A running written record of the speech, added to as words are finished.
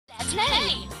Let's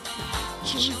play!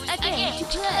 Choose a game to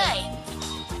play.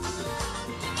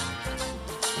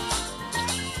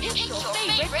 Pick your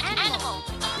favorite animal.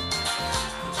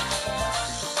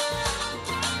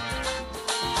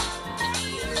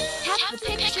 Tap the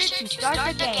picture to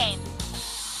start the game.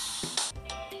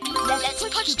 Let's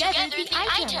put together the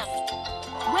items.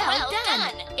 Well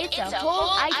done! It's a whole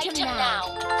item now.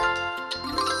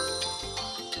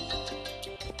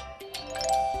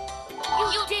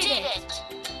 You did it!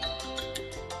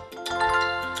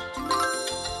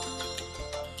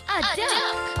 A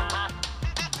duck!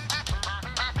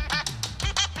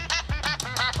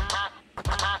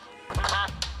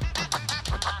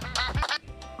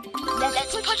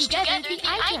 Let's put together the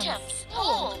items.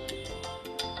 Oh.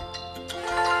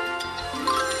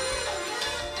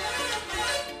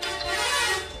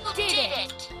 Did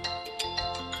it!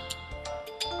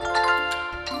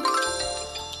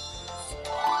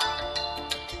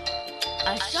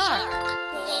 A shark.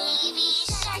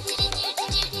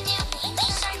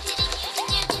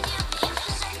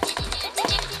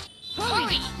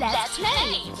 Hurry, let's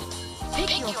play!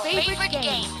 Pick your favorite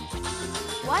game.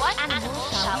 What animal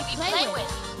shall we play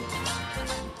with?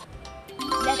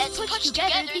 Let's put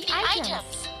together the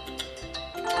items.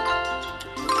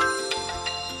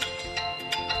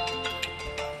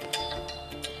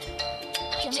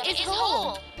 Is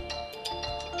whole.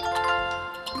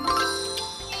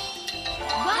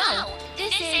 Wow,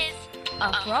 this is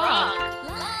a frog.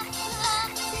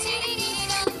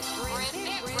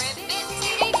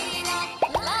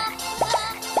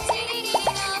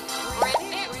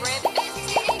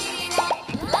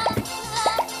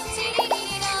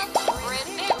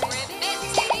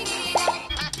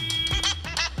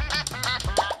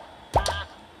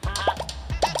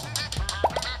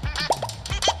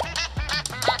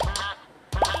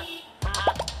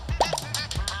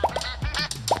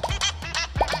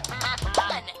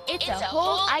 It's a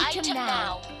whole item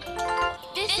now.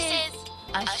 This is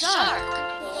a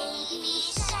shark.